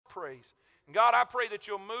praise. And God, I pray that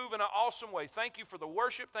you'll move in an awesome way. Thank you for the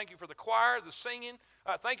worship. Thank you for the choir, the singing.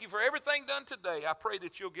 Thank you for everything done today. I pray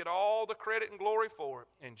that you'll get all the credit and glory for it.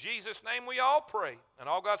 In Jesus' name we all pray. And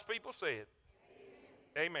all God's people said,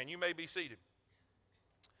 amen. You may be seated.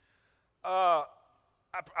 I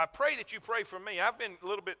pray that you pray for me. I've been a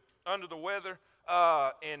little bit under the weather,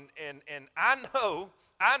 and I know.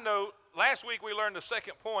 Last week we learned the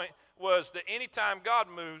second point was that anytime God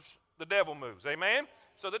moves, the devil moves. Amen.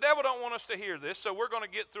 So the devil don't want us to hear this. So we're going to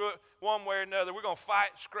get through it one way or another. We're going to fight,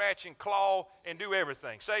 scratch, and claw, and do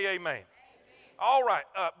everything. Say amen. Amen. All right,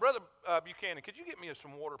 Brother Buchanan, could you get me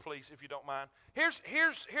some water, please, if you don't mind?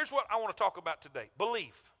 Here's what I want to talk about today.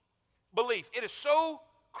 Belief. It is so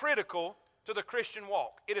critical to the Christian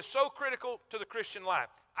walk. It is so critical to the Christian life.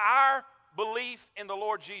 Our belief in the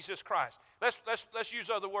Lord Jesus Christ. Let's use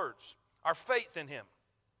other words. Our faith in Him.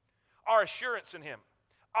 Our assurance in Him.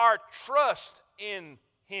 Our trust in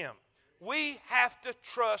Him. We have to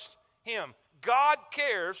trust Him. God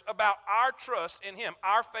cares about our trust in Him,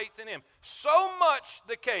 our faith in Him. So much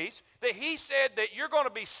the case that He said that you're going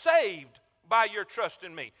to be saved by your trust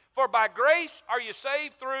in me. For by grace are you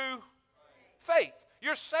saved through faith.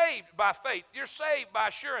 You're saved by faith. You're saved by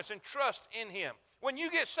assurance and trust in Him. When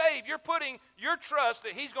you get saved, you're putting your trust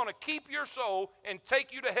that He's going to keep your soul and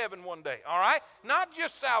take you to heaven one day, all right? Not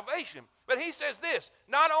just salvation, but He says this,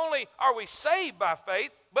 not only are we saved by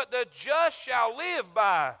faith, but the just shall live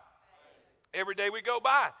by. Every day we go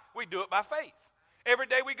by, we do it by faith. Every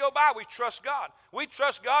day we go by, we trust God. We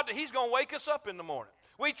trust God that He's going to wake us up in the morning.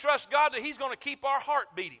 We trust God that He's going to keep our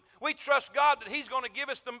heart beating. We trust God that He's going to give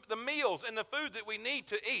us the meals and the food that we need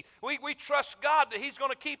to eat. We trust God that He's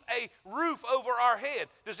going to keep a roof over our head.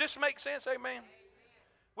 Does this make sense? Amen?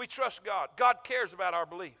 We trust God. God cares about our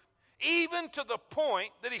belief. Even to the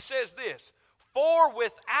point that He says this, for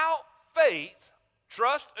without faith,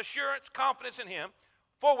 trust, assurance, confidence in Him,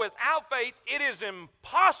 for without faith it is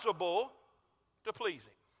impossible to please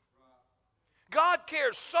Him. God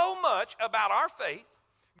cares so much about our faith.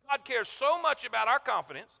 God cares so much about our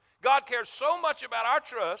confidence. God cares so much about our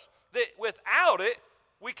trust that without it,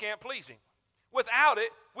 we can't please Him. Without it,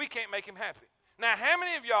 we can't make Him happy. Now, how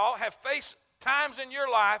many of y'all have faced times in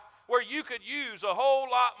your life where you could use a whole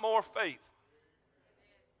lot more faith?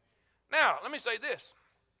 Now, let me say this.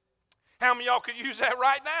 How many of y'all could use that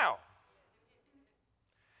right now?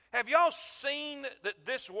 Have y'all seen that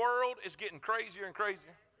this world is getting crazier and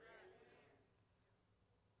crazier?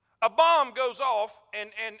 A bomb goes off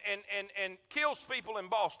and kills people in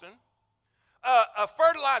Boston. A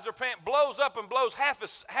fertilizer plant blows up and blows half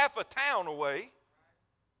a town away.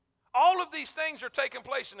 All of these things are taking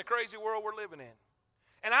place in the crazy world we're living in.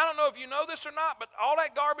 And I don't know if you know this or not, but all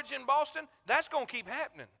that garbage in Boston, that's going to keep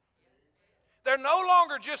happening. They're no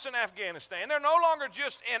longer just in Afghanistan. They're no longer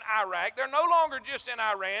just in Iraq. They're no longer just in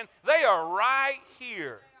Iran. They are right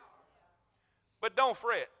here. But don't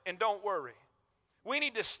fret and don't worry. We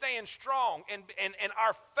need to stand strong, and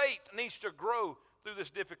our faith needs to grow through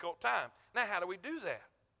this difficult time. Now, how do we do that?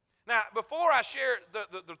 Now, before I share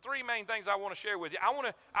the three main things I want to share with you, I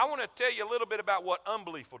want to tell you a little bit about what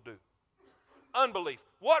unbelief will do. Unbelief.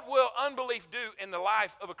 What will unbelief do in the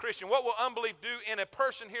life of a Christian? What will unbelief do in a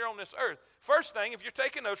person here on this earth? First thing, if you're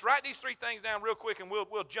taking notes, write these three things down real quick, and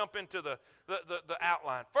we'll jump into the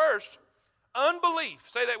outline. First, unbelief.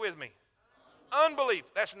 Say that with me. Unbelief.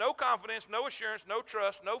 That's no confidence, no assurance, no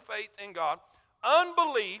trust, no faith in God.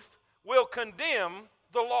 Unbelief will condemn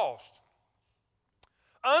the lost.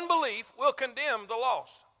 Unbelief will condemn the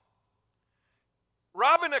lost.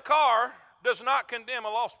 Robbing a car does not condemn a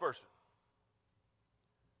lost person.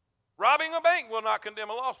 Robbing a bank will not condemn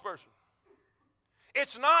a lost person.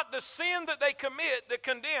 It's not the sin that they commit that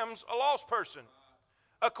condemns a lost person.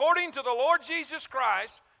 According to the Lord Jesus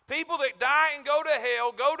Christ, people that die and go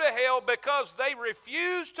to hell because they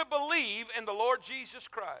refuse to believe in the Lord Jesus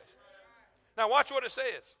Christ. Now watch what it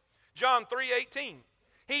says. John 3:18.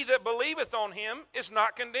 He that believeth on Him is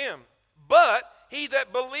not condemned, but he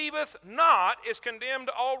that believeth not is condemned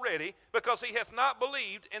already, because he hath not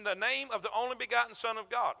believed in the name of the only begotten Son of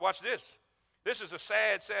God. Watch this. This is a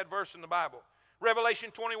sad, sad verse in the Bible.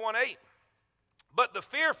 Revelation 21:8. But the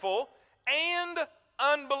fearful and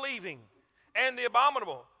unbelieving and the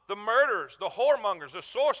abominable, the murderers, the whoremongers, the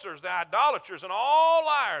sorcerers, the idolaters, and all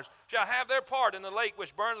liars shall have their part in the lake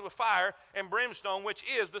which burns with fire and brimstone, which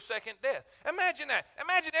is the second death. Imagine that.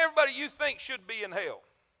 Imagine everybody you think should be in hell.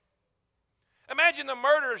 Imagine the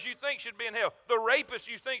murderers you think should be in hell, the rapists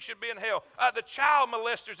you think should be in hell, the child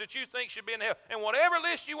molesters that you think should be in hell, and whatever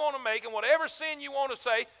list you want to make and whatever sin you want to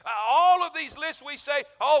say, all of these lists we say,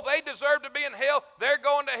 oh, they deserve to be in hell, they're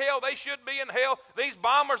going to hell, they should be in hell, these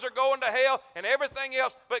bombers are going to hell, and everything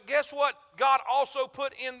else. But guess what? God also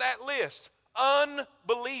put in that list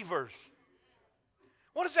unbelievers.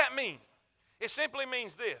 What does that mean? It simply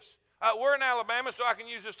means this. We're in Alabama, so I can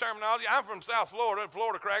use this terminology. I'm from South Florida,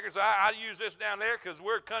 Florida crackers. I use this down there because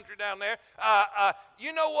we're country down there.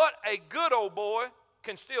 You know what? A good old boy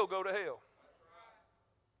can still go to hell.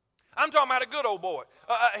 I'm talking about a good old boy.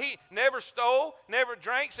 He never stole, never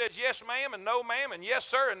drank, says yes ma'am and no ma'am and yes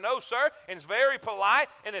sir and no sir, and is very polite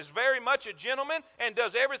and is very much a gentleman and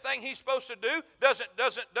does everything he's supposed to do, doesn't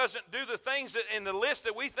do the things that in the list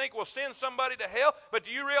that we think will send somebody to hell. But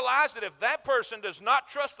do you realize that if that person does not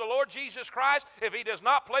trust the Lord Jesus Christ, if he does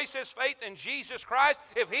not place his faith in Jesus Christ,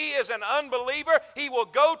 if he is an unbeliever, he will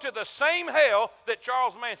go to the same hell that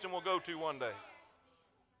Charles Manson will go to one day.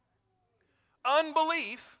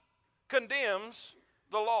 Unbelief condemns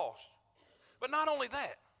the lost. But not only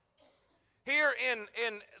that, here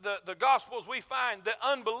in the Gospels we find that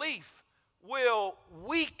unbelief will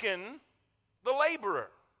weaken the laborer.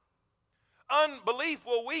 Unbelief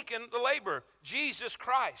will weaken the laborer. Jesus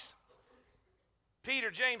Christ.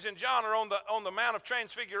 Peter, James, and John are on the Mount of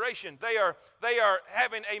Transfiguration. They are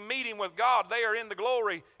having a meeting with God. They are in the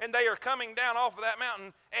glory, and they are coming down off of that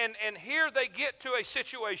mountain. And here they get to a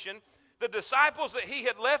situation. The disciples that he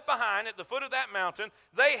had left behind at the foot of that mountain,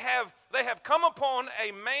 they have come upon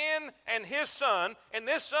a man and his son, and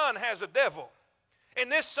this son has a devil.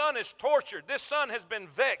 And this son is tortured. This son has been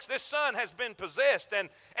vexed. This son has been possessed. And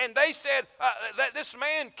they said that this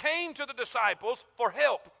man came to the disciples for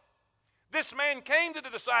help. This man came to the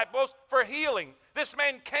disciples for healing. This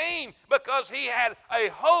man came because he had a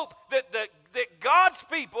hope that God's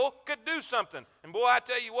people could do something. And boy, I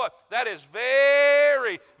tell you what, that is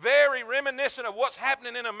very, very reminiscent of what's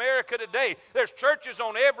happening in America today. There's churches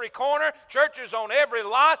on every corner, churches on every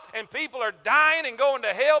lot, and people are dying and going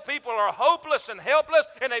to hell. People are hopeless and helpless,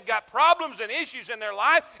 and they've got problems and issues in their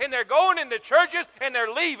life, and they're going into churches, and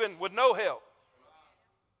they're leaving with no help.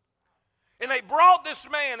 And they brought this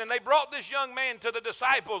man, and they brought this young man to the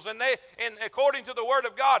disciples, and according to the word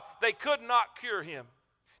of God, they could not cure him.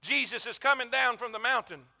 Jesus is coming down from the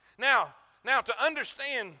mountain. Now to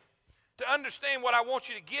understand what I want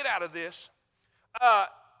you to get out of this,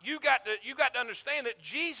 you got to understand that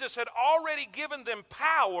Jesus had already given them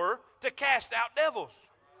power to cast out devils.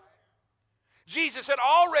 Jesus had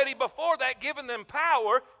already before that given them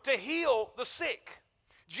power to heal the sick.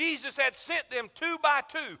 Jesus had sent them 2 by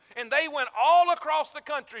 2, and they went all across the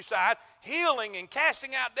countryside healing and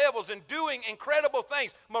casting out devils and doing incredible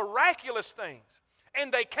things, miraculous things. And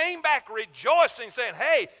they came back rejoicing, saying,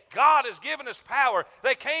 hey, God has given us power.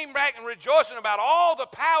 They came back and rejoicing about all the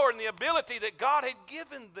power and the ability that God had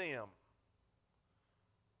given them.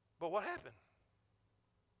 But what happened?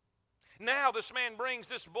 Now this man brings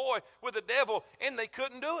this boy with the devil, and they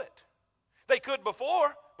couldn't do it. They could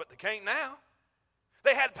before, but they can't now.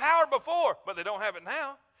 They had power before, but they don't have it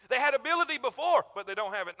now. They had ability before, but they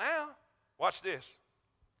don't have it now. Watch this.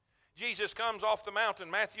 Jesus comes off the mountain,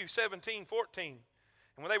 Matthew 17:14.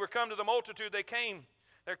 And when they were come to the multitude, there came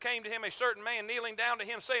to him a certain man kneeling down to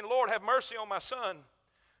him, saying, Lord, have mercy on my son.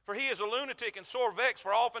 For he is a lunatic and sore vexed,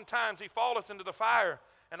 for oftentimes he falleth into the fire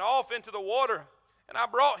and off into the water. And I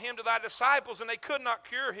brought him to thy disciples, and they could not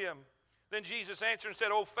cure him. Then Jesus answered and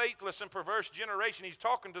said, O faithless and perverse generation. He's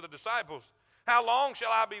talking to the disciples. How long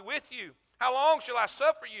shall I be with you? How long shall I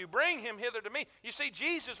suffer you? Bring him hither to me. You see,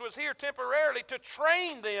 Jesus was here temporarily to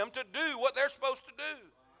train them to do what they're supposed to do.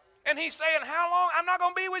 And he's saying, how long? I'm not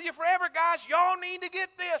going to be with you forever, guys. Y'all need to get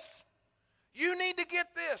this. You need to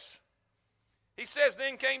get this. He says,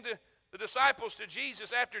 then came the disciples to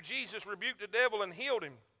Jesus after Jesus rebuked the devil and healed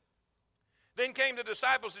him. Then came the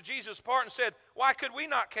disciples to Jesus apart and said, why could we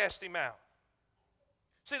not cast him out?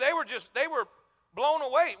 See, they were blown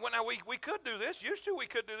away. Well, now we could do this. Used to we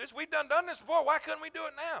could do this. We've done this before. Why couldn't we do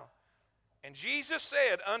it now? And Jesus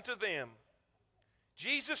said unto them,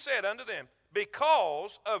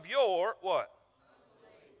 because of your what?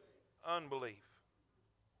 Unbelief.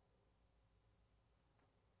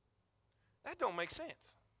 That don't make sense.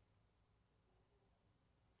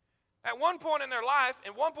 At one point in their life,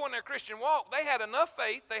 at one point in their Christian walk, they had enough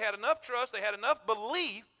faith, they had enough trust, they had enough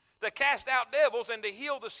belief to cast out devils and to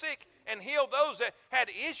heal the sick and heal those that had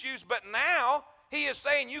issues. But now he is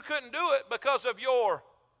saying you couldn't do it because of your.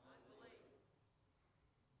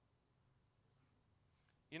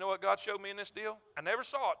 You know what God showed me in this deal? I never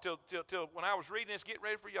saw it till when I was reading this, get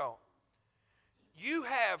ready for y'all. you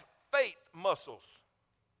have faith muscles.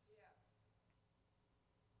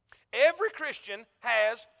 Every Christian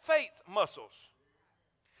has faith muscles.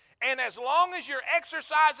 And as long as you're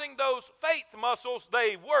exercising those faith muscles,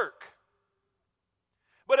 they work.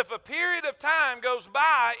 But if a period of time goes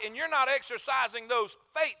by and you're not exercising those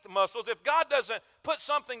faith muscles, if God doesn't put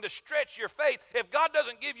something to stretch your faith, if God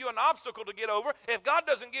doesn't give you an obstacle to get over, if God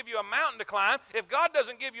doesn't give you a mountain to climb, if God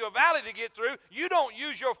doesn't give you a valley to get through, you don't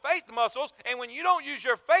use your faith muscles. And when you don't use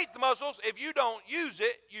your faith muscles, if you don't use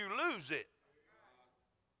it, you lose it.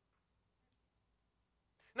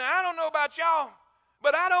 Now, I don't know about y'all,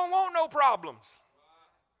 but I don't want no problems.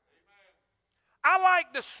 I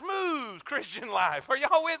like the smooth Christian life. Are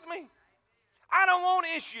y'all with me? I don't want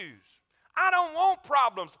issues. I don't want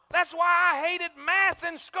problems. That's why I hated math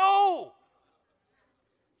in school.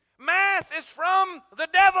 Math is from the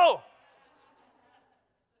devil.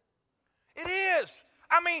 It is.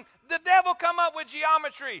 I mean, the devil come up with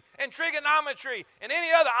geometry and trigonometry and any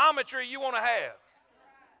other ometry you want to have.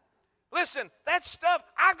 Listen, that stuff,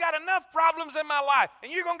 I've got enough problems in my life.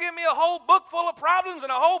 And you're going to give me a whole book full of problems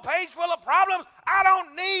and a whole page full of problems? I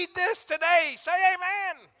don't need this today. Say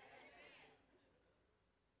amen.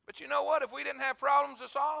 But you know what? If we didn't have problems to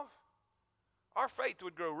solve, our faith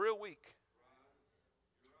would grow real weak.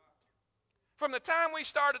 From the time we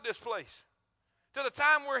started this place to the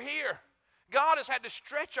time we're here, God has had to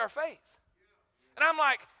stretch our faith. And I'm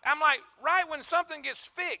like, right when something gets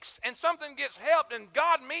fixed and something gets helped and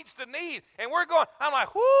God meets the need and we're going, I'm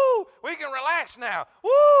like, whoo, we can relax now.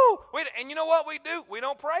 Whoo. And you know what we do? We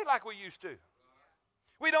don't pray like we used to.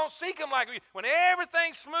 We don't seek Him like we used to. When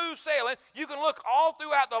everything's smooth sailing, you can look all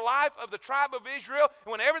throughout the life of the tribe of Israel.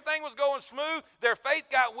 And when everything was going smooth, their faith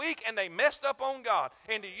got weak and they messed up on God.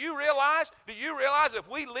 And do you realize if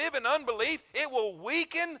we live in unbelief, it will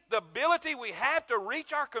weaken the ability we have to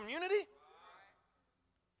reach our community?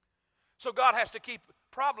 So God has to keep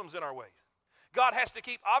problems in our ways. God has to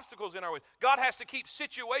keep obstacles in our ways. God has to keep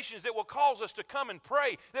situations that will cause us to come and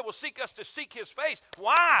pray, that will seek us to seek His face.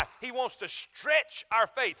 Why? He wants to stretch our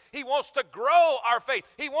faith. He wants to grow our faith.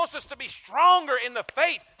 He wants us to be stronger in the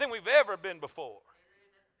faith than we've ever been before.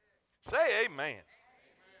 Say amen.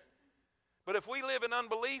 But if we live in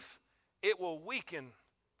unbelief, it will weaken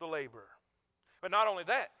the laborer. But not only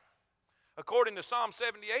that, according to Psalm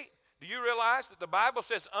 78, do you realize that the Bible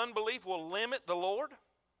says unbelief will limit the Lord?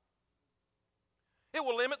 It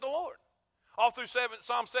will limit the Lord. All through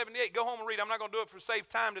Psalm 78, go home and read. I'm not going to do it for save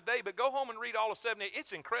time today, but go home and read all of 78.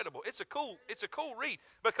 It's incredible. It's a cool read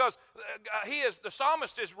because the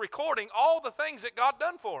psalmist is recording all the things that God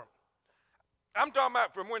done for him. I'm talking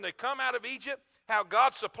about from when they come out of Egypt, how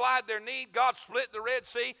God supplied their need. God split the Red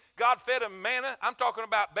Sea. God fed them manna. I'm talking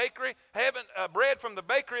about bakery, heaven, bread from the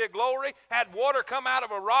bakery of glory, had water come out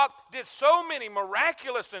of a rock, did so many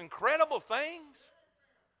miraculous, incredible things.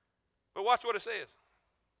 But watch what it says.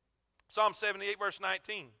 Psalm 78, verse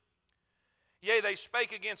 19. Yea, they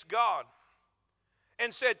spake against God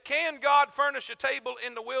and said, can God furnish a table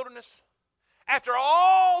in the wilderness? After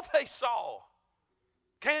all they saw,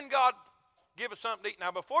 can God give us something to eat?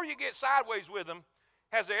 Now, before you get sideways with them,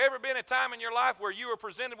 has there ever been a time in your life where you were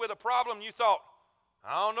presented with a problem and you thought,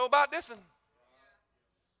 I don't know about this one?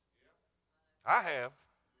 I have.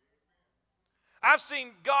 I've seen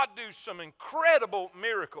God do some incredible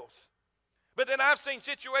miracles. But then I've seen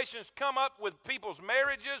situations come up with people's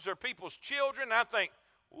marriages or people's children, and I think,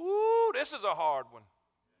 ooh, this is a hard one.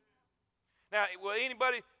 Now, will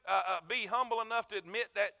anybody be humble enough to admit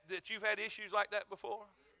that you've had issues like that before?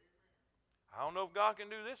 I don't know if God can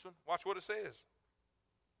do this one. Watch what it says.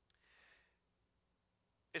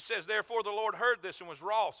 It says, therefore the Lord heard this and was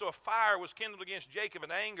wroth. So a fire was kindled against Jacob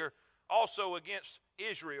and anger also against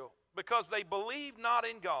Israel, because they believed not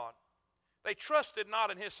in God. They trusted not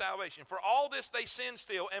in His salvation. For all this they sinned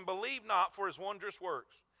still and believed not for His wondrous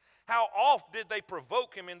works. How oft did they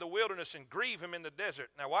provoke Him in the wilderness and grieve Him in the desert?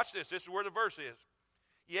 Now watch this. This is where the verse is.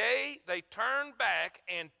 Yea, they turned back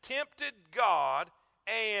and tempted God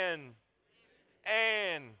and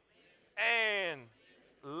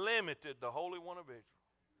limited the Holy One of Israel.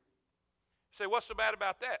 You say, what's so bad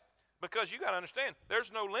about that? Because you got to understand,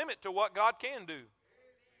 there's no limit to what God can do.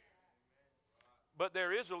 But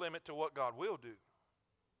there is a limit to what God will do.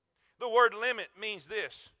 The word limit means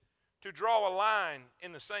this, to draw a line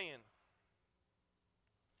in the sand.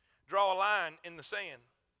 Draw a line in the sand.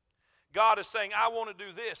 God is saying, I want to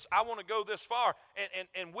do this. I want to go this far.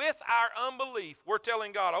 And with our unbelief, we're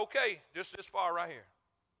telling God, okay, just this far right here.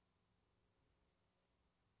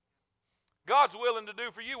 God's willing to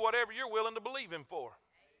do for you whatever you're willing to believe Him for.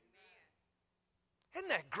 Amen. Isn't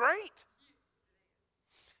that great?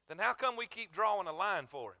 then how come we keep drawing a line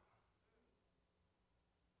for him?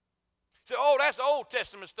 So, oh, that's Old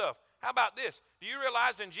Testament stuff. How about this? Do you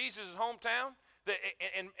realize in Jesus' hometown, that,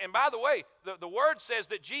 and by the way, the Word says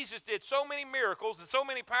that Jesus did so many miracles and so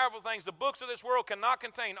many powerful things, the books of this world cannot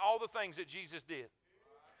contain all the things that Jesus did.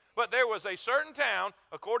 But there was a certain town,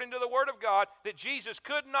 according to the Word of God, that Jesus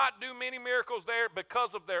could not do many miracles there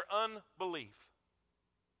because of their unbelief.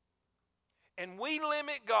 And we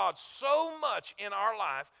limit God so much in our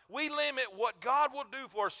life. We limit what God will do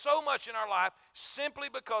for us so much in our life simply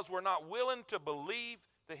because we're not willing to believe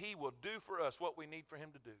that He will do for us what we need for Him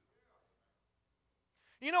to do.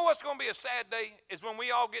 You know what's going to be a sad day is when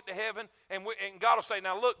we all get to heaven and God will say,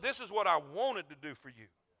 now look, this is what I wanted to do for you.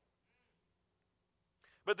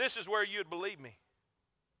 But this is where you'd believe me.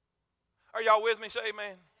 Are y'all with me? Say amen.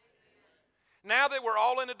 Amen. Now that we're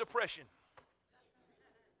all in a depression.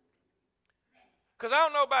 Because I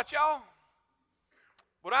don't know about y'all.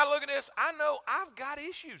 When I look at this, I know I've got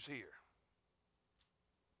issues here.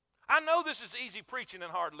 I know this is easy preaching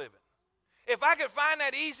and hard living. If I could find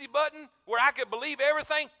that easy button where I could believe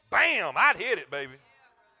everything, bam, I'd hit it, baby.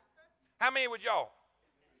 How many would y'all?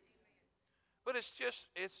 But it's just,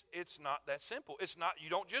 it's not that simple. It's not,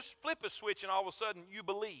 you don't just flip a switch and all of a sudden you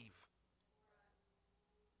believe.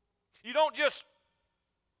 You don't just,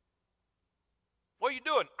 what are you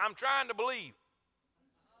doing? I'm trying to believe.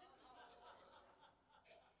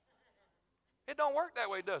 It don't work that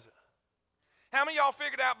way, does it? How many of y'all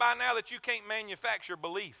figured out by now that you can't manufacture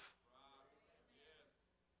belief?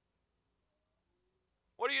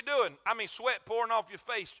 What are you doing? I mean, sweat pouring off your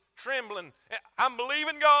face, trembling. I'm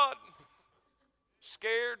believing God.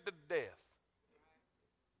 Scared to death.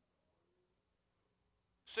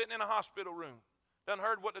 Sitting in a hospital room. Done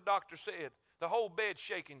heard what the doctor said. The whole bed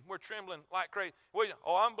shaking. We're trembling like crazy.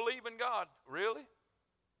 Oh, I'm believing God. Really?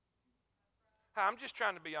 I'm just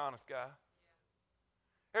trying to be honest, guy.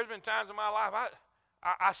 There's been times in my life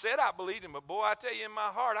I said I believed Him, but boy, I tell you, in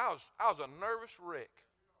my heart, I was a nervous wreck.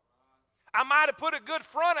 I might have put a good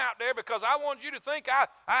front out there because I wanted you to think I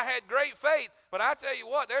had great faith. But I tell you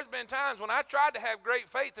what, there's been times when I tried to have great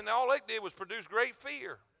faith and all it did was produce great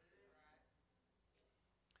fear.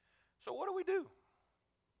 So what do?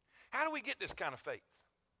 How do we get this kind of faith?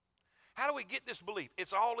 How do we get this belief?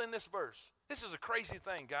 It's all in this verse. This is a crazy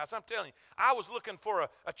thing, guys. I'm telling you. I was looking for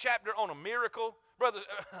a chapter on a miracle. Brother,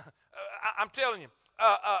 I'm telling you.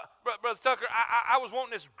 Brother Tucker, I was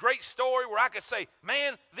wanting this great story where I could say,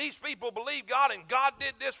 man, these people believe God and God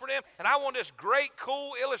did this for them. And I want this great,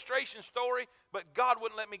 cool illustration story. But God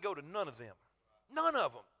wouldn't let me go to none of them. None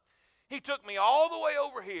of them. He took me all the way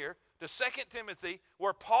over here to 2 Timothy,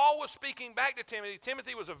 where Paul was speaking back to Timothy.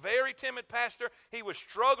 Timothy was a very timid pastor. He was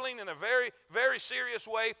struggling in a very, very serious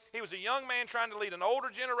way. He was a young man trying to lead an older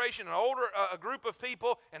generation, a group of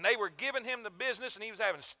people, and they were giving him the business, and he was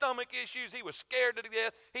having stomach issues. He was scared to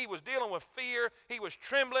death. He was dealing with fear. He was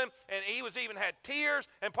trembling, and he was even had tears.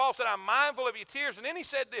 And Paul said, I'm mindful of your tears. And then he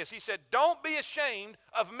said this. He said, don't be ashamed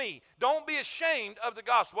of me. Don't be ashamed of the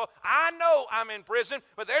gospel. I know I'm in prison,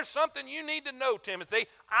 but there's something you need to know, Timothy.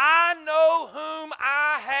 I know whom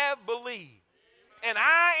I have believed, and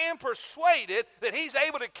I am persuaded that He's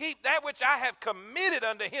able to keep that which I have committed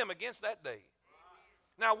unto Him against that day.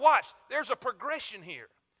 Now watch, there's a progression here.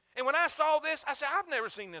 And when I saw this, I said, I've never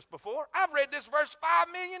seen this before. I've read this verse 5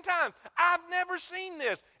 million times. I've never seen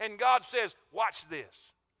this. And God says, watch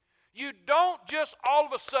this. You don't just all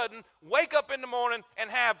of a sudden wake up in the morning and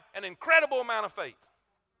have an incredible amount of faith.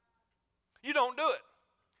 You don't do it.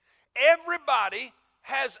 Everybody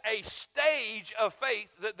has a stage of faith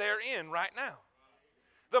that they're in right now.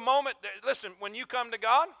 The moment, listen, when you come to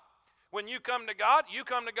God, you come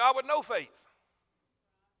to God with no faith.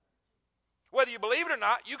 Whether you believe it or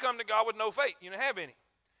not, you come to God with no faith. You don't have any.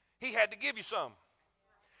 He had to give you some.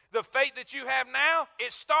 The faith that you have now,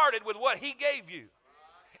 it started with what He gave you.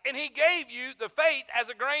 And He gave you the faith as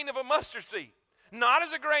a grain of a mustard seed. Not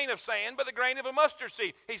as a grain of sand, but the grain of a mustard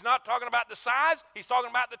seed. He's not talking about the size. He's talking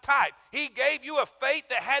about the type. He gave you a faith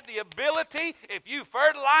that had the ability, if you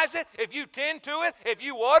fertilize it, if you tend to it, if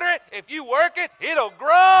you water it, if you work it, it'll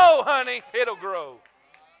grow, honey. It'll grow.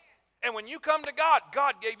 And when you come to God,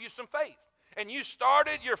 God gave you some faith. And you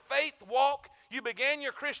started your faith walk. You began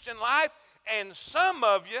your Christian life. And some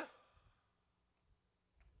of you,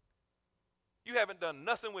 you haven't done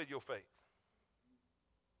nothing with your faith.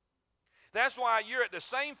 That's why you're at the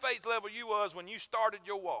same faith level you was when you started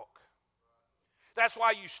your walk. That's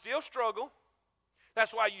why you still struggle.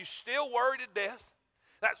 That's why you still worry to death.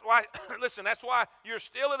 That's why, listen, that's why you're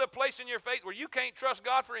still at a place in your faith where you can't trust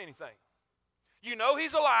God for anything. You know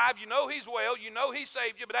He's alive. You know He's well. You know He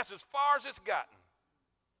saved you, but that's as far as it's gotten.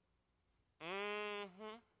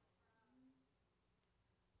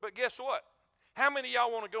 But guess what? How many of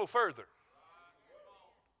y'all want to go further?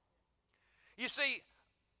 You see,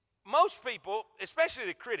 most people, especially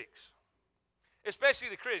the critics,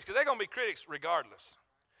 because they're going to be critics regardless.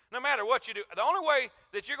 No matter what you do. The only way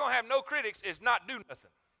that you're going to have no critics is not do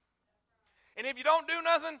nothing. And if you don't do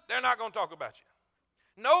nothing, they're not going to talk about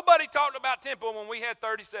you. Nobody talked about Temple when we had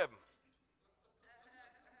 37.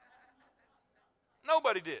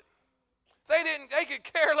 Nobody did. They could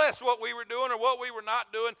care less what we were doing or what we were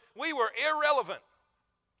not doing. We were irrelevant.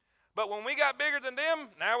 But when we got bigger than them,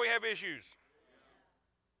 now we have issues.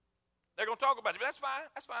 They're going to talk about it. But that's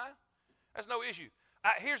fine. That's no issue.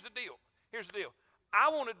 Here's the deal. I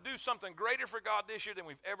want to do something greater for God this year than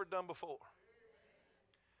we've ever done before.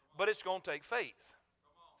 But it's going to take faith.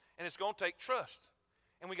 And it's going to take trust.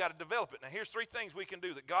 And we got to develop it. Now, here's 3 things we can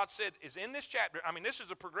do that God said is in this chapter. I mean, this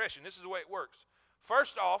is a progression. This is the way it works.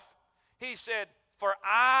 First off, he said, for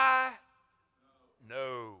I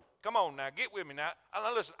know. Come on now, get with me now.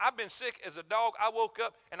 Now listen, I've been sick as a dog. I woke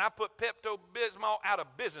up and I put Pepto-Bismol out of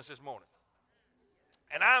business this morning.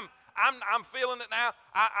 And I'm feeling it now.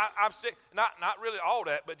 I'm sick. Not really all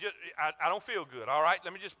that, but just I don't feel good. All right,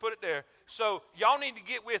 let me just put it there. So y'all need to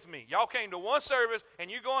get with me. Y'all came to one service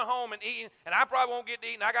and you're going home and eating, and I probably won't get to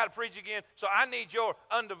eat, and I got to preach again. So I need your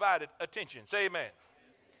undivided attention. Say amen.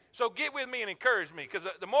 So get with me and encourage me, because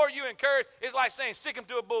the more you encourage, it's like saying stick him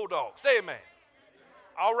to a bulldog. Say amen.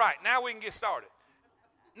 All right, now we can get started.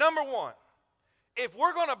 Number 1, if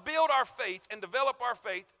we're going to build our faith and develop our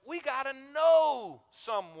faith, we got to know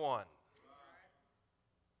someone.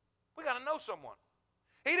 We got to know someone.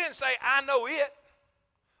 He didn't say, I know it,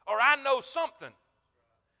 or I know something.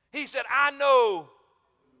 He said, I know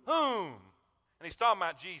whom. And he's talking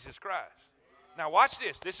about Jesus Christ. Now watch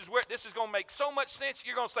this. This is going to make so much sense.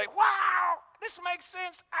 You're going to say, wow, this makes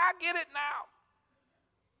sense. I get it now.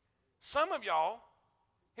 Some of y'all,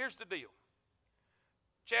 here's the deal.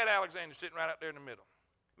 Chad Alexander sitting right out there in the middle.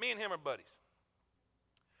 Me and him are buddies.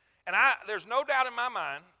 And there's no doubt in my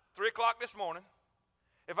mind, 3 o'clock this morning,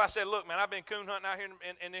 if I said, look, man, I've been coon hunting out here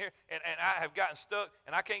in here, and I have gotten stuck,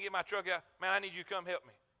 and I can't get my truck out, man, I need you to come help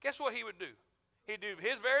me. Guess what he would do? He'd do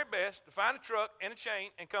his very best to find a truck and a chain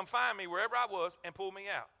and come find me wherever I was and pull me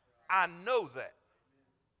out. I know that.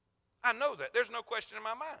 I know that. There's no question in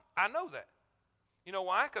my mind. I know that. You know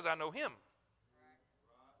why? Because I know him.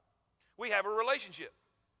 We have a relationship.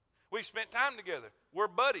 We've spent time together. We're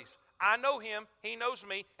buddies. I know him. He knows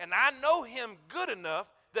me. And I know him good enough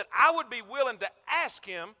that I would be willing to ask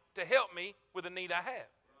him to help me with a need I have.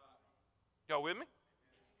 Y'all with me?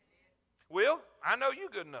 Will, I know you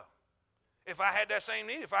good enough. If I had that same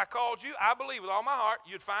need, if I called you, I believe with all my heart,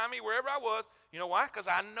 you'd find me wherever I was. You know why? Because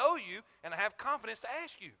I know you and I have confidence to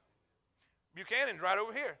ask you. Buchanan's right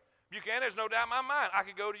over here. Buchanan, there's no doubt in my mind. I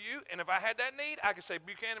could go to you, and if I had that need, I could say,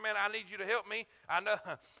 Buchanan, man, I need you to help me. I know,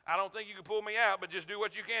 I don't think you can pull me out, but just do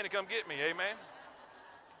what you can to come get me. Amen?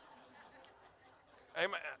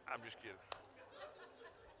 Amen. I'm just kidding.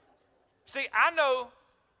 See, I know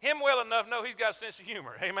him well enough, know he's got a sense of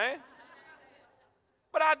humor. Amen?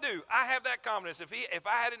 But I do. I have that confidence. If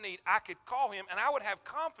I had a need, I could call him, and I would have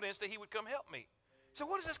confidence that he would come help me. So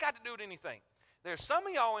what does this got to do with anything? There's some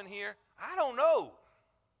of y'all in here, I don't know.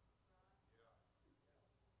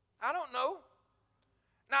 I don't know.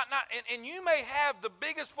 And you may have the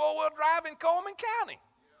biggest four-wheel drive in Coleman County.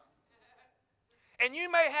 And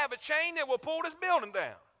you may have a chain that will pull this building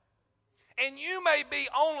down. And you may be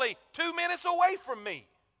only 2 minutes away from me.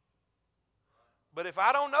 But if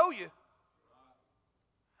I don't know you,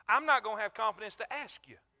 I'm not going to have confidence to ask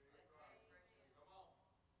you.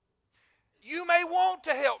 You may want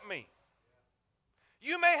to help me.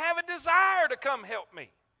 You may have a desire to come help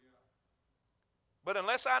me. But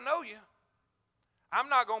unless I know you, I'm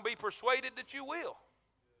not going to be persuaded that you will.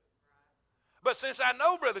 But since I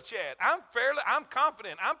know Brother Chad, I'm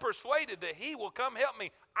confident, I'm persuaded that he will come help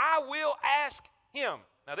me. I will ask him.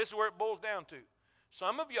 Now this is where it boils down to.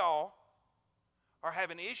 Some of y'all are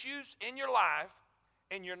having issues in your life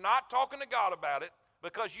and you're not talking to God about it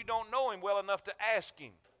because you don't know him well enough to ask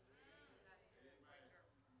him.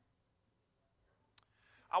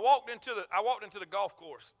 I walked into the golf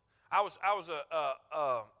course. I was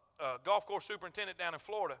a golf course superintendent down in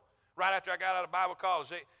Florida right after I got out of Bible college.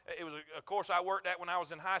 It was a course I worked at when I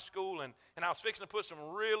was in high school, and I was fixing to put some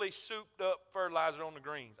really souped up fertilizer on the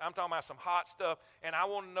greens. I'm talking about some hot stuff, and I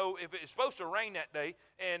wanted to know if it's supposed to rain that day.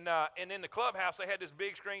 And in the clubhouse, they had this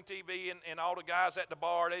big screen TV, and all the guys at the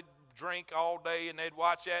bar, they'd drink all day, and they'd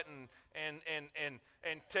watch that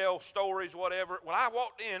and tell stories, whatever. Well, I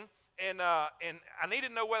walked in, and I needed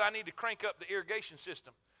to know whether I need to crank up the irrigation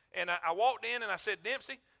system. And I walked in and I said,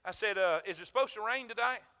 Dempsey, I said, is it supposed to rain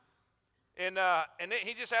tonight? And then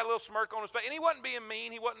he just had a little smirk on his face. And he wasn't being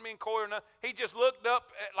mean. He wasn't being coy or nothing. He just looked up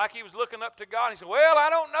like he was looking up to God. And he said, well, I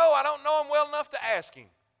don't know. I don't know him well enough to ask him.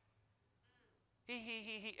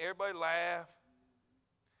 He. Everybody laughed.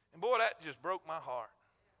 And boy, that just broke my heart.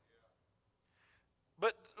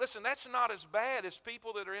 But listen, that's not as bad as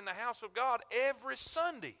people that are in the house of God every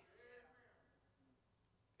Sunday.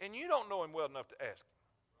 And you don't know him well enough to ask him.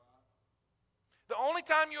 The only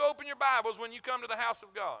time you open your Bible is when you come to the house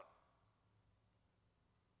of God.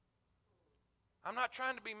 I'm not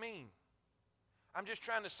trying to be mean. I'm just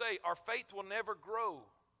trying to say our faith will never grow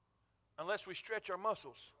unless we stretch our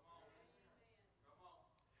muscles.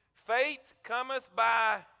 Faith cometh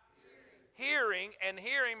by hearing, and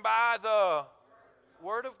hearing by the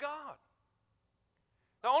Word of God.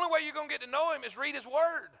 The only way you're going to get to know him is read his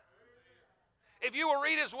Word. If you will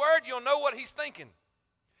read his Word, you'll know what he's thinking.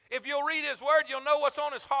 If you'll read his Word, you'll know what's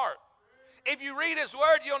on his heart. If you read his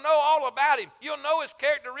Word, you'll know all about him. You'll know his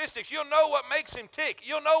characteristics. You'll know what makes him tick.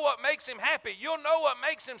 You'll know what makes him happy. You'll know what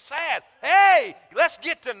makes him sad. Hey, let's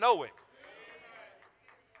get to know him.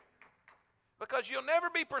 Because you'll never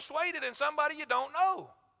be persuaded in somebody you don't know.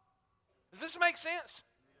 Does this make sense?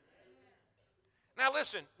 Now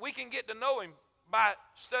listen, we can get to know him by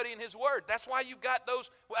studying his Word. That's why you got those.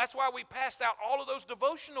 That's why we passed out all of those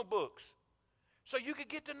devotional books, so you could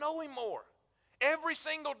get to know him more. Every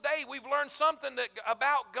single day we've learned something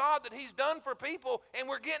about God that he's done for people, and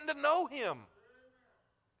we're getting to know him.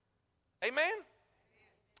 Amen?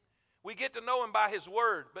 We get to know him by his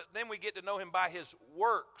Word, but then we get to know him by his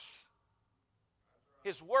works.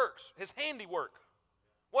 His works, his handiwork,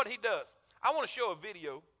 what he does. I want to show a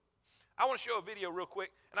video. I want to show a video real quick,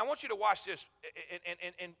 and I want you to watch this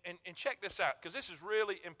and check this out, because this is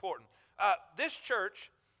really important. This church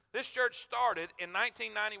started in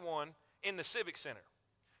 1991 in the Civic Center.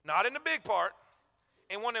 Not in the big part,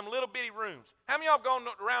 in one of them little bitty rooms. How many of y'all have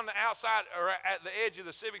gone around the outside or at the edge of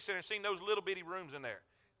the Civic Center and seen those little bitty rooms in there?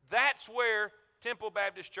 That's where Temple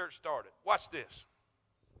Baptist Church started. Watch this.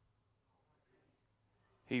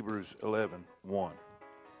 Hebrews 11:1.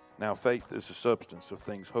 Now faith is the substance of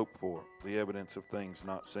things hoped for, the evidence of things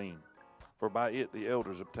not seen. For by it the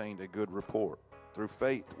elders obtained a good report. Through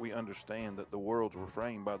faith we understand that the worlds were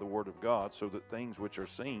framed by the word of God, so that things which are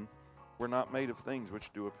seen were not made of things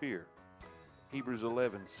which do appear. Hebrews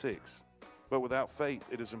 11:6. But without faith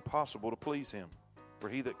it is impossible to please him. For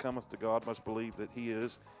he that cometh to God must believe that he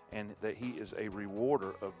is, and that he is a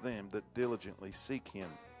rewarder of them that diligently seek him.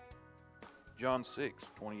 John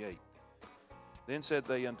 6:28. Then said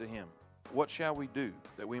they unto him, What shall we do,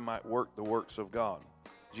 that we might work the works of God?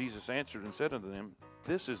 Jesus answered and said unto them,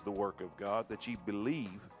 This is the work of God, that ye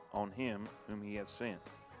believe on him whom he hath sent.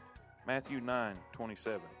 Matthew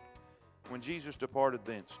 9:27. When Jesus departed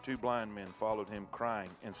thence, 2 blind men followed him,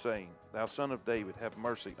 crying and saying, Thou Son of David, have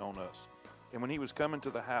mercy on us. And when he was come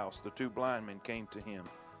into the house, the 2 blind men came to him.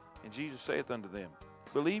 And Jesus saith unto them,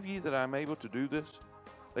 Believe ye that I am able to do this?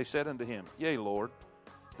 They said unto him, Yea, Lord.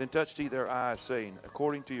 Then touched he their eyes, saying,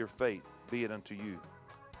 According to your faith be it unto you.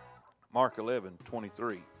 Mark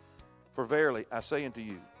 11:23. For verily I say unto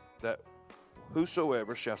you, that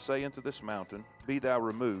whosoever shall say unto this mountain, Be thou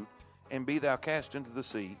removed, and be thou cast into the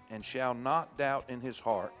sea, and shall not doubt in his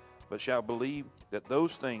heart, but shall believe that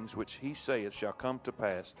those things which he saith shall come to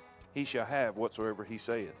pass, he shall have whatsoever he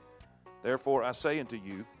saith. Therefore I say unto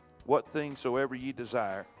you, what things soever ye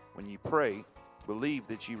desire, when ye pray, believe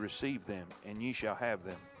that ye receive them, and ye shall have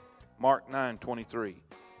them. Mark 9:23.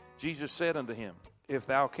 Jesus said unto him, If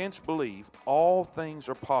thou canst believe, all things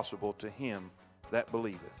are possible to him that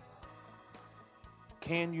believeth.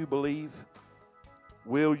 Can you believe?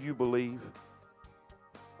 Will you believe?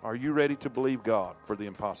 Are you ready to believe God for the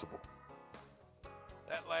impossible?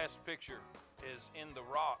 That last picture is in the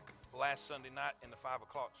Rock last Sunday night in the 5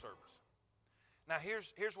 o'clock service. Now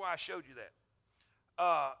here's why I showed you that.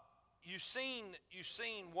 You've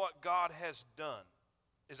seen what God has done.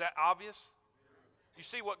 Is that obvious? You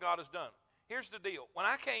see what God has done. Here's the deal. When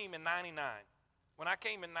I came in 99,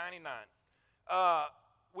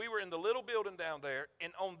 we were in the little building down there,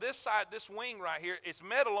 and on this side, this wing right here, it's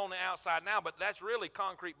metal on the outside now, but that's really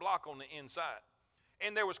concrete block on the inside.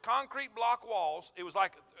 And there was concrete block walls. It was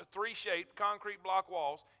like 3-shaped concrete block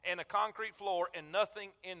walls and a concrete floor and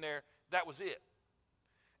nothing in there. That was it.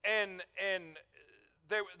 And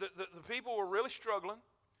the people were really struggling.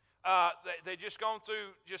 They just gone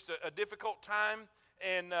through just a difficult time,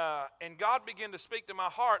 and God began to speak to my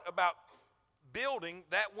heart about building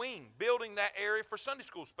that wing, building that area for Sunday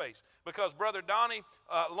school space. Because Brother Donnie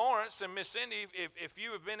Lawrence and Miss Cindy, if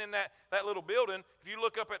you have been in that little building, if you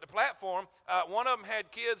look up at the platform, one of them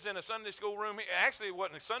had kids in a Sunday school room. Actually, it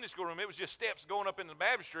wasn't a Sunday school room. It was just steps going up into the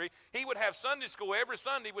baptistry. He would have Sunday school every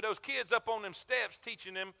Sunday with those kids up on them steps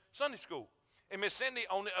teaching them Sunday school. And Miss Cindy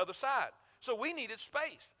on the other side. So we needed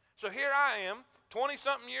space. So here I am,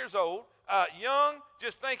 20-something years old, young,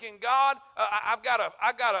 just thinking, God, I've got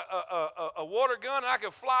a water gun, and I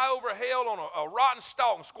can fly over hell on a rotten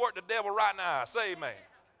stalk and squirt the devil right in the eye. Say amen.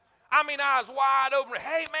 I mean, eyes wide open.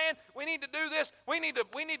 Hey, man, we need to do this. We need to.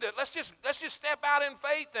 Let's just step out in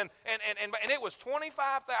faith. And it was $25,000.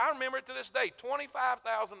 I remember it to this day, $25,000,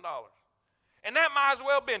 and that might as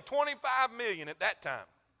well have been $25 million at that time.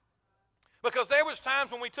 Because there was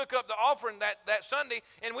times when we took up the offering that Sunday,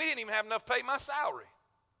 and we didn't even have enough to pay my salary.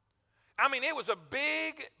 I mean, it was a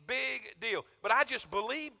big, big deal. But I just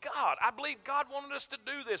believed God. I believed God wanted us to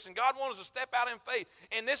do this, and God wanted us to step out in faith.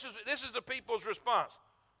 And this is the people's response.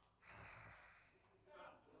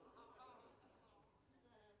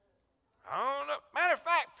 I don't know. Matter of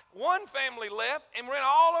fact, one family left and went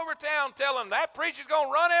all over town telling that preacher's going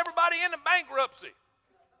to run everybody into bankruptcy.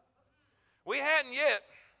 We hadn't yet.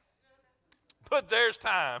 But there's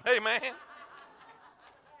time. Amen.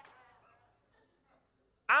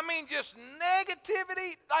 I mean, just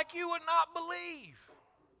negativity like you would not believe.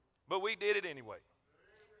 But we did it anyway.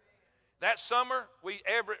 That summer, we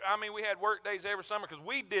had work days every summer because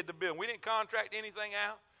we did the building. We didn't contract anything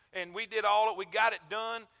out. And we did all of it. We got it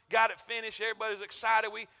done, got it finished. Everybody was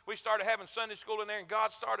excited. We started having Sunday school in there, and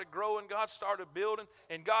God started growing. God started building,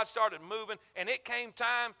 and God started moving. And it came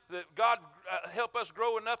time that God helped us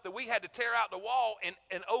grow enough that we had to tear out the wall and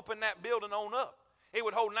open that building on up. It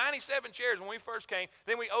would hold 97 chairs when we first came.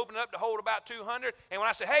 Then we opened up to hold about 200. And when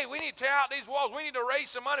I said, hey, we need to tear out these walls. We need to raise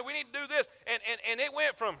some money. We need to do this. And it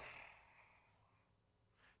went from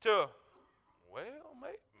to, well,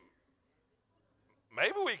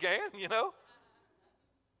 maybe we can, you know.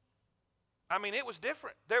 I mean, it was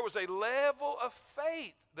different. There was a level of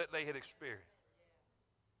faith that they had experienced.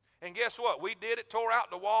 And guess what? We did it, tore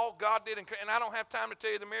out the wall. God did, and I don't have time to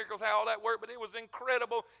tell you the miracles, how all that worked, but it was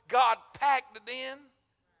incredible. God packed it in.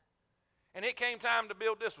 And it came time to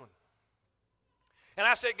build this one. And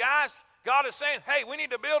I said, guys, God is saying, hey, we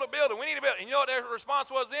need to build a building. We need to build. And you know what their response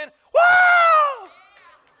was then? Woo!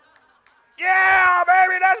 Yeah,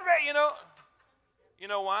 baby, that's me, you know. You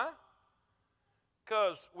know why?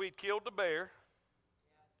 Because we'd killed the bear,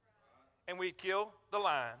 and we'd killed the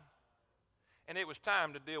lion, and it was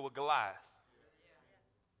time to deal with Goliath.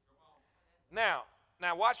 Now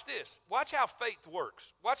watch this. Watch how faith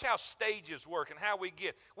works. Watch how stages work and how we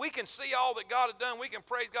get. We can see all that God has done. We can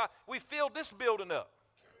praise God. We filled this building up.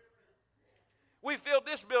 We filled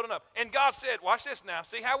this building up. And God said, watch this now.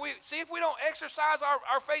 See if we don't exercise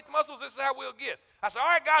our faith muscles, this is how we'll get. I said, all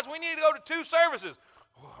right, guys, we need to go to 2 services.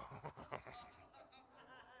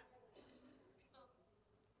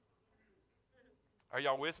 Are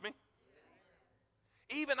y'all with me?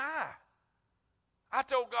 Even I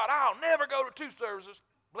told God, I'll never go to 2 services.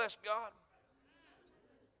 Bless God.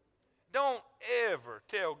 Don't ever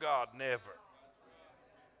tell God never.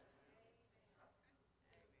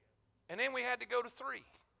 And then we had to go to 3.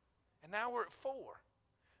 And now we're at 4.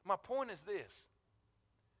 My point is this.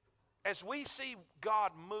 As we see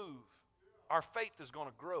God move, our faith is going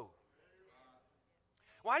to grow.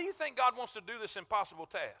 Why do you think God wants to do this impossible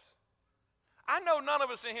task? I know none of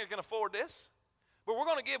us in here can afford this, but we're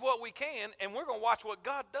going to give what we can, and we're going to watch what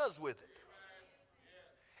God does with it.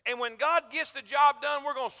 And when God gets the job done,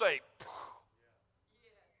 we're going to say,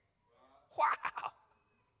 wow.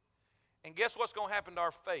 And guess what's going to happen to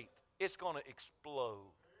our faith? It's going to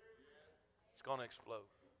explode. It's going to explode.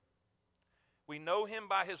 We know him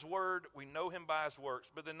by his word. We know him by his works.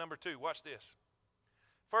 But then number 2, watch this.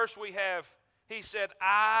 First we have, he said,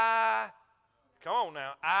 come on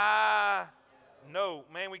now, know.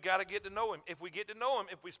 Man, we got to get to know him. If we get to know him,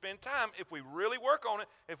 if we spend time, if we really work on it,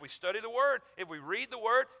 if we study the word, if we read the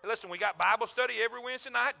word. Listen, we got Bible study every Wednesday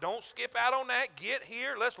night. Don't skip out on that. Get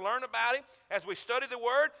here. Let's learn about him. As we study the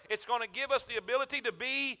word, it's going to give us the ability to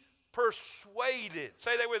be persuaded.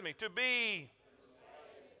 Say that with me. To be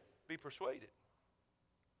persuaded.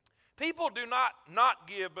 People do not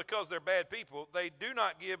give because they're bad people. They do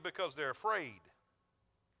not give because they're afraid.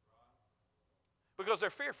 Because they're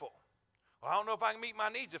fearful. Well, I don't know if I can meet my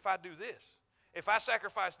needs if I do this. If I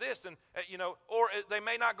sacrifice this, then, or they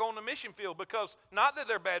may not go on the mission field because not that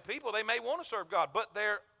they're bad people. They may want to serve God, but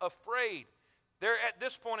they're afraid. They're at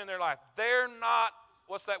this point in their life. They're not,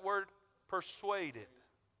 what's that word? Persuaded.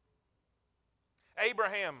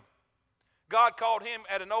 Abraham, God called him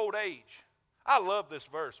at an old age. I love this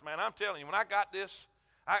verse, man. I'm telling you, when I got this,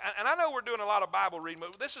 and I know we're doing a lot of Bible reading,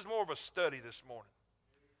 but this is more of a study this morning.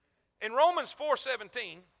 In Romans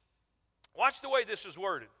 4:17, watch the way this is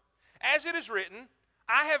worded. As it is written,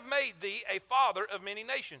 I have made thee a father of many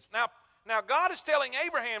nations. Now God is telling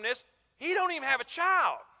Abraham this. He don't even have a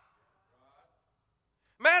child.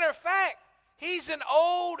 Matter of fact, he's an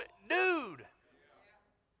old dude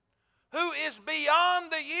who is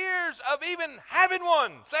beyond the years of even having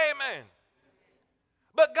one. Say amen.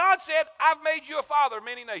 But God said, I've made you a father of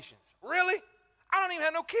many nations. Really? I don't even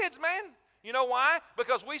have no kids, man. You know why?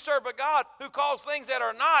 Because we serve a God who calls things that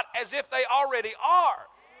are not as if they already are.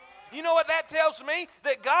 You know what that tells me?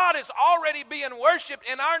 That God is already being worshiped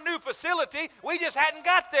in our new facility. We just hadn't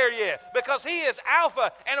got there yet because he is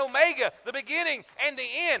Alpha and Omega, the beginning and the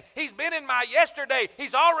end. He's been in my yesterday.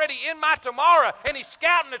 He's already in my tomorrow, and he's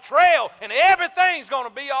scouting the trail, and everything's going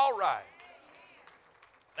to be all right.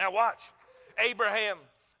 Now watch. Abraham,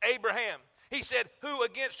 he said, who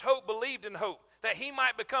against hope believed in hope, that he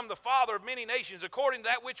might become the father of many nations, according to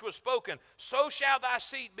that which was spoken, so shall thy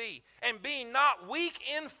seed be. And being not weak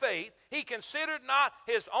in faith, he considered not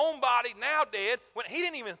his own body now dead, when he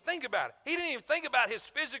didn't even think about it. He didn't even think about his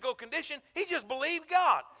physical condition. He just believed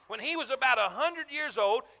God. When he was about 100 years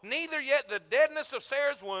old, neither yet the deadness of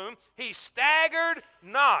Sarah's womb, he staggered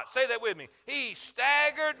not. Say that with me. He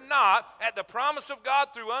staggered not at the promise of God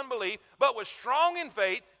through unbelief, but was strong in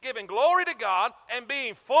faith, giving glory to God, and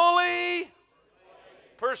being fully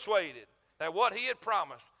persuaded that what he had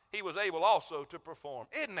promised, he was able also to perform.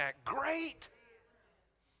 Isn't that great?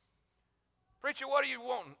 Preacher, what are you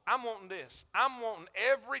wanting? I'm wanting this. I'm wanting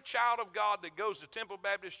every child of God that goes to Temple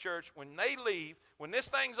Baptist Church, when they leave, when this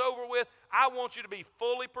thing's over with, I want you to be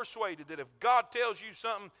fully persuaded that if God tells you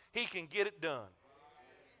something, he can get it done.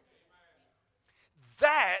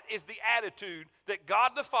 That is the attitude that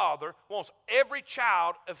God the Father wants every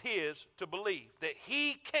child of his to believe, that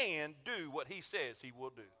he can do what he says he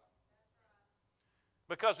will do.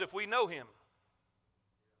 Because if we know him,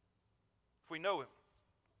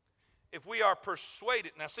 if we are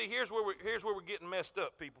persuaded. Now see, here's where we're getting messed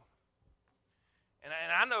up, people. And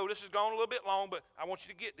I know this has gone a little bit long, but I want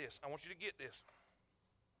you to get this.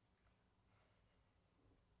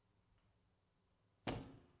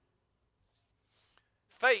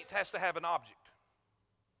 Faith has to have an object.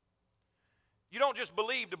 You don't just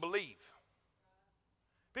believe to believe.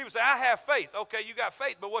 People say, I have faith. Okay, you got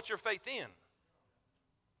faith, but what's your faith in?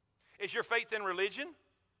 Is your faith in religion?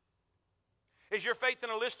 Is your faith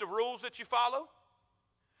in a list of rules that you follow?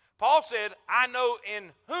 Paul said, I know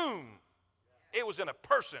in whom. It was in a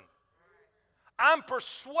person. I'm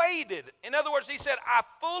persuaded. In other words, he said, I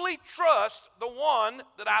fully trust the one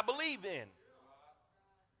that I believe in.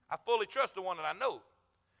 I fully trust the one that I know.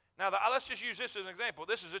 Now, let's just use this as an example.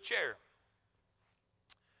 This is a chair.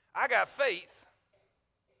 I got faith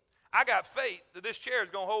that this chair is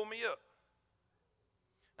going to hold me up.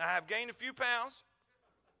 Now, I have gained a few pounds,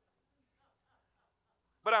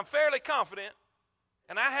 but I'm fairly confident,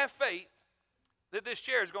 and I have faith that this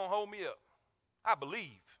chair is going to hold me up. I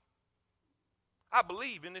believe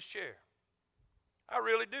in this chair. I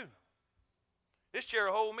really do. This chair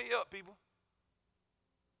will hold me up, people.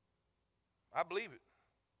 I believe it.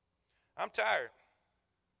 I'm tired,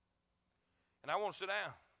 and I want to sit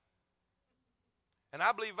down. And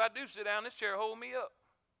I believe if I do sit down, this chair will hold me up.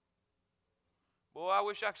 Boy, I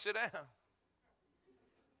wish I could sit down.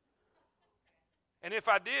 And if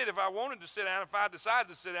I wanted to sit down, if I decided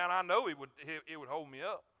to sit down, I know it would hold me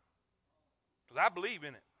up. Because I believe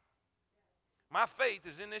in it. My faith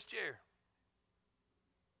is in this chair.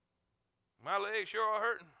 My legs sure are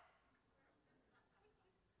hurting.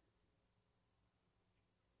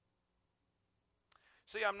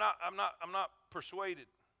 See, I'm not persuaded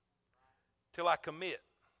till I commit.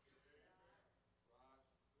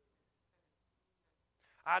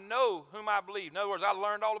 I know whom I believe. In other words, I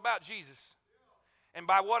learned all about Jesus. And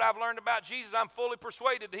by what I've learned about Jesus, I'm fully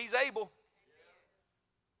persuaded that he's able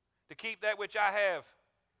to keep that which I have.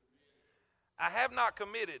 I have not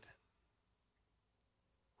committed.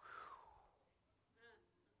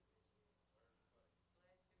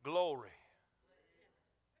 Glory.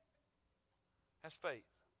 That's faith.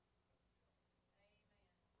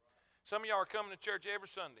 Some of y'all are coming to church every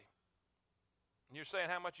Sunday, and you're saying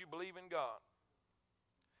how much you believe in God,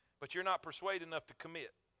 but you're not persuaded enough to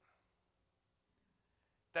commit.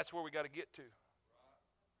 That's where we got to get to.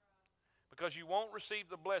 Because you won't receive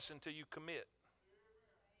the blessing till you commit.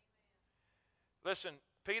 Listen,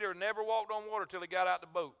 Peter never walked on water till he got out the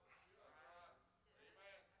boat.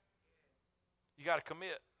 You got to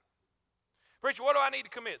commit. Preacher, what do I need to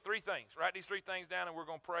commit? 3 things. Write these 3 things down and we're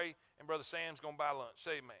going to pray and Brother Sam's going to buy lunch.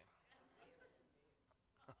 Say amen.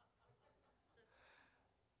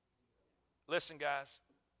 Listen, guys.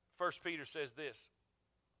 1 Peter says this.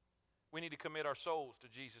 We need to commit our souls to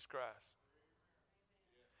Jesus Christ.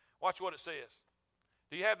 Watch what it says.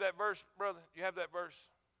 Do you have that verse, brother? Do you have that verse?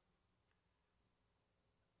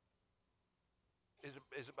 Is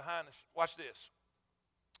it behind us? Watch this.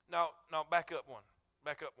 No, back up one.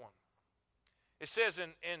 Back up one. It says in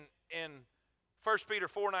 1 Peter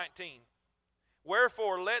 4:19,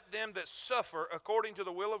 wherefore let them that suffer according to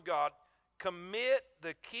the will of God commit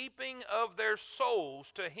the keeping of their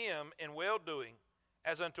souls to him in well-doing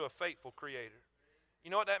as unto a faithful Creator. You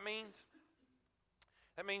know what that means?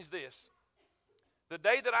 That means this. The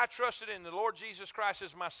day that I trusted in the Lord Jesus Christ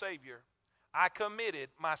as my Savior, I committed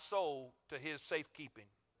my soul to his safekeeping.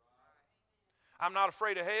 I'm not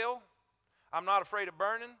afraid of hell. I'm not afraid of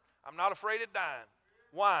burning. I'm not afraid of dying.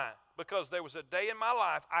 Why? Because there was a day in my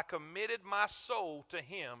life I committed my soul to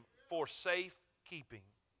him for safekeeping.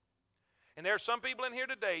 And there are some people in here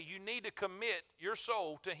today, you need to commit your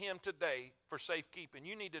soul to him today for safekeeping.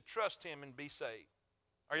 You need to trust him and be saved.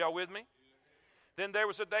 Are y'all with me? Then there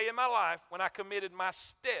was a day in my life when I committed my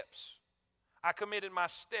steps. I committed my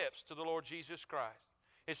steps to the Lord Jesus Christ.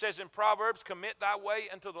 It says in Proverbs, commit thy way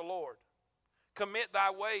unto the Lord. Commit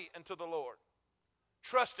thy way unto the Lord.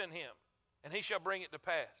 Trust in him, and he shall bring it to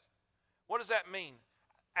pass. What does that mean?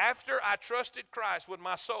 After I trusted Christ with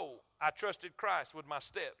my soul, I trusted Christ with my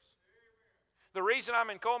steps. The reason I'm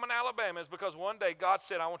in Coleman, Alabama is because one day God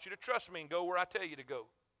said, I want you to trust me and go where I tell you to go.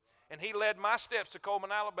 And he led my steps to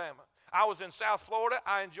Coleman, Alabama. I was in South Florida.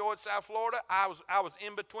 I enjoyed South Florida. I was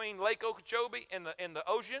in between Lake Okeechobee and the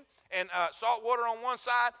ocean, and salt water on one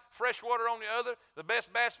side, fresh water on the other, the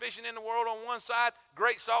best bass fishing in the world on one side,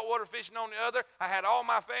 great saltwater fishing on the other. I had all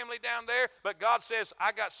my family down there, but God says,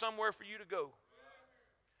 I got somewhere for you to go.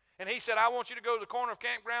 And he said, I want you to go to the corner of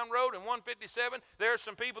Campground Road and 157. There are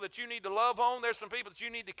some people that you need to love on. There's some people that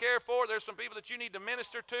you need to care for. There's some people that you need to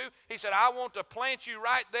minister to. He said, I want to plant you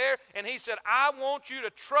right there. And he said, I want you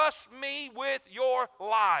to trust me with your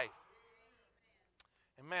life.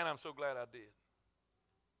 And man, I'm so glad I did.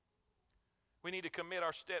 We need to commit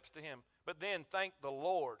our steps to him. But then, thank the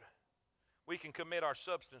Lord, we can commit our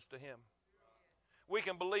substance to him. We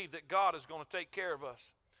can believe that God is going to take care of us.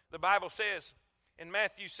 The Bible says, in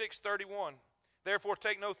Matthew 6:31, therefore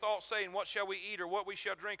take no thought saying, what shall we eat, or what we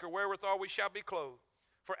shall drink, or wherewithal we shall be clothed?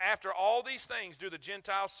 For after all these things do the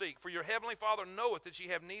Gentiles seek. For your heavenly Father knoweth that ye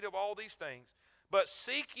have need of all these things. But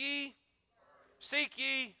seek ye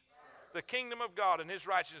the kingdom of God and his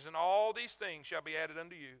righteousness, and all these things shall be added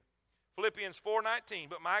unto you. Philippians 4:19,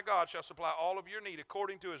 but my God shall supply all of your need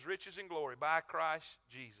according to his riches and glory by Christ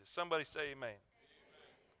Jesus. Somebody say amen.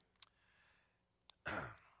 Amen.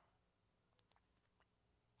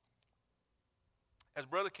 As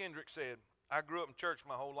Brother Kendrick said, I grew up in church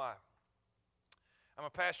my whole life. I'm a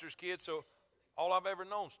pastor's kid, so all I've ever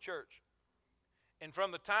known is church. And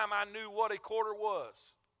from the time I knew what a quarter was,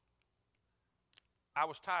 I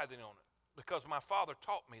was tithing on it because my father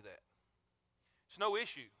taught me that. It's no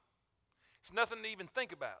issue. It's nothing to even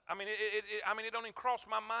think about. I mean, it don't even cross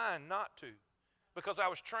my mind not to, because I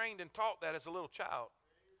was trained and taught that as a little child.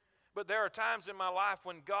 But there are times in my life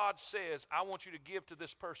when God says, I want you to give to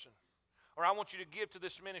this person. Or I want you to give to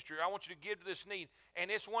this ministry. Or I want you to give to this need. And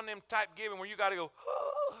it's one of them type giving where you got to go,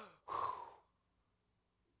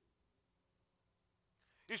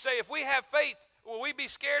 You say, if we have faith, will we be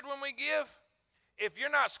scared when we give? If you're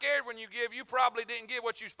not scared when you give, you probably didn't give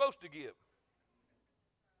what you're supposed to give.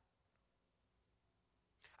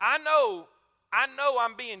 I know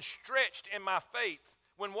I'm being stretched in my faith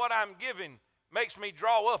when what I'm giving makes me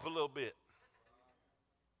draw up a little bit.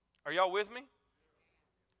 Are y'all with me?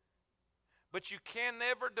 But you can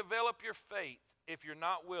never develop your faith if you're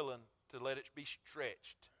not willing to let it be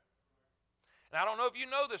stretched. And I don't know if you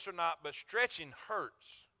know this or not, but stretching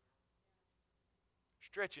hurts.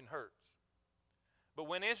 Stretching hurts. But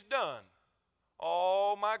when it's done,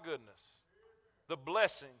 oh my goodness, the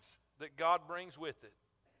blessings that God brings with it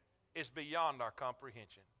is beyond our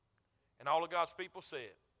comprehension. And all of God's people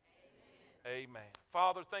said, Amen. Amen.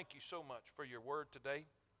 Father, thank you so much for your word today.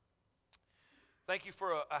 Thank you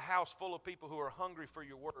for a house full of people who are hungry for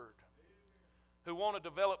your word, who want to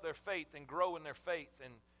develop their faith and grow in their faith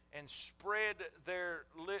and spread their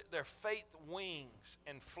faith wings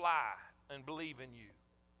and fly and believe in you.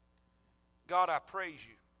 God, I praise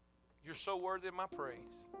you. You're so worthy of my praise.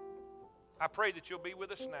 I pray that you'll be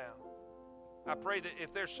with us now. I pray that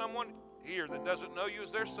if there's someone here that doesn't know you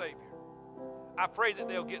as their Savior, I pray that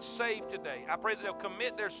they'll get saved today. I pray that they'll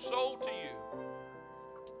commit their soul to you.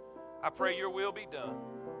 I pray your will be done.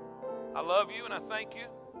 I love you and I thank you.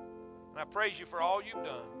 And I praise you for all you've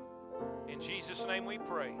done. In Jesus' name we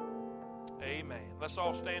pray. Amen. Let's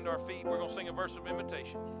all stand to our feet. We're going to sing a verse of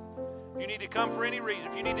invitation. If you need to come for any reason,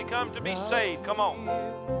 if you need to come to be saved, come on.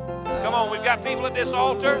 Come on. We've got people at this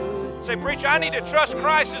altar. Say, preacher, I need to trust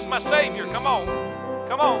Christ as my Savior. Come on.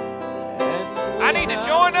 Come on. I need to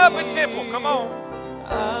join up in temple. Come on.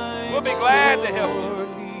 We'll be glad to help you.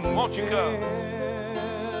 Won't you come?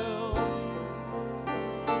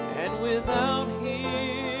 And without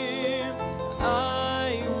Him,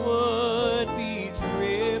 I would be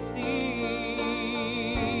drifting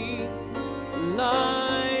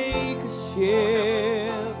like a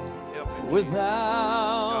ship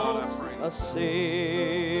without a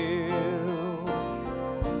sail.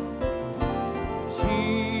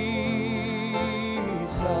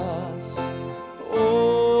 Jesus,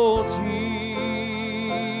 oh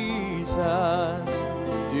Jesus,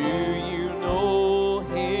 do you know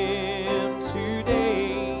Him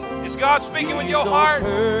today? Is God speaking with your heart? Do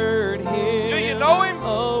you know Him?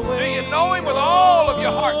 Do you know Him with all of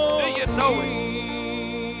your heart? Do you know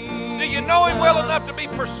Him? Do you know Him well enough to be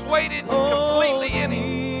persuaded completely in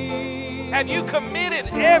Him? Have you committed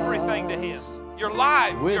everything to Him? Your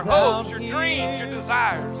life, your hopes, your dreams, your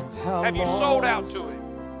desires. Have you sold out to Him?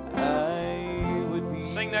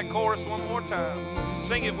 Sing that chorus one more time.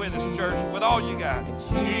 Sing it with us, church, with all you got.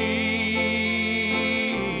 Jesus.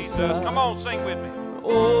 Come on, sing with me.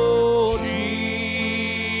 Oh,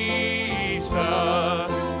 Jesus.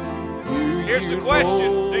 Here's the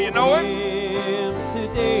question. Do you know Him?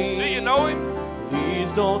 Today, do you know Him?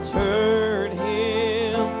 Please don't turn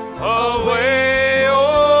Him away,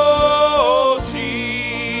 oh Jesus.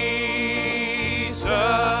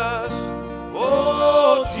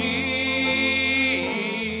 Oh Jesus.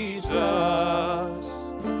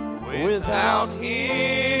 Without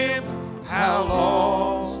Him, how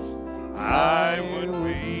lost I would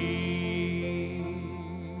be.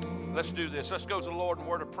 Let's do this. Let's go to the Lord in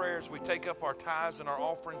word of prayer as we take up our tithes and our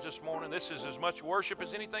offerings this morning. This is as much worship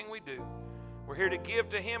as anything we do. We're here to give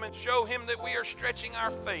to Him and show Him that we are stretching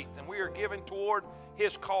our faith and we are giving toward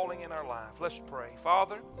His calling in our life. Let's pray.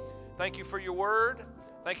 Father, thank you for your word.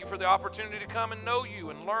 Thank you for the opportunity to come and know you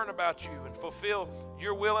and learn about you and fulfill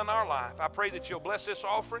your will in our life. I pray that you'll bless this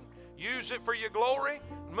offering, use it for your glory,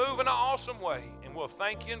 move in an awesome way, and we'll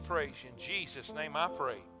thank you and praise you. In Jesus' name I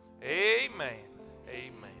pray. Amen.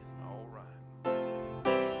 Amen. All right.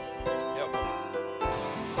 Yep.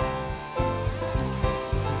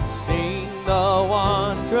 Sing the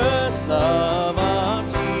wondrous love of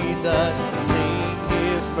Jesus. Sing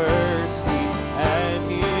His mercy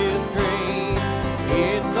and His grace.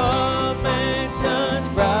 In the mansions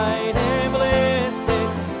bright and blessed,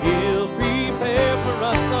 He'll prepare for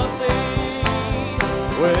us a place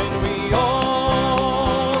when we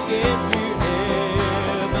all get to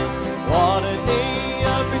heaven. What a day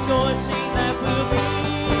of rejoicing that will be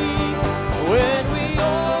when we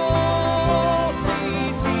all see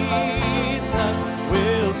Jesus.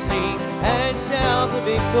 We'll sing and shout the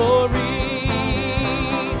victory,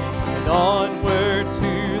 and onward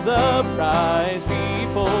to the prize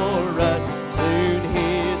before us. Soon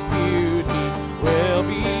His beauty will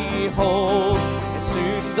behold, and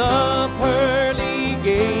soon the pearly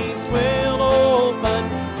gates will open.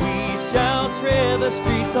 We shall tread the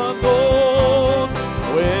streets of gold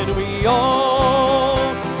when we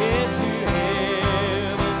all get to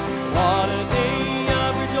heaven. What a day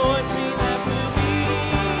of rejoicing that will be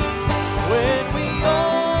when we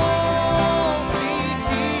all see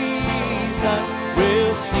Jesus.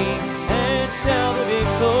 We'll sing and shout the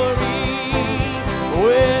victory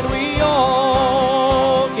when we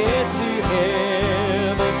all get to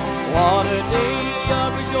heaven. What a day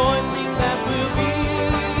of rejoicing that will be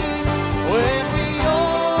when we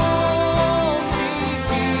all see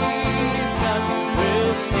Jesus.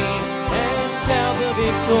 We'll sing and shout the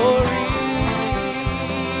victory.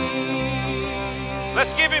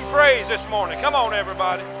 Let's give Him praise this morning. Come on,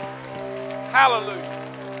 everybody. Hallelujah.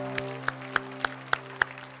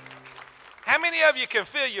 How many of you can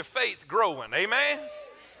feel your faith growing? Amen?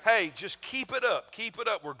 Hey, just keep it up. Keep it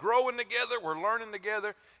up. We're growing together. We're learning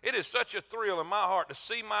together. It is such a thrill in my heart to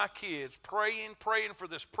see my kids praying for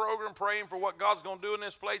this program, praying for what God's going to do in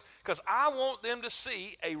this place, because I want them to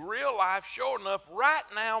see a real life, sure enough, right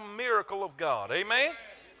now miracle of God. Amen?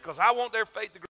 Because I want their faith to grow.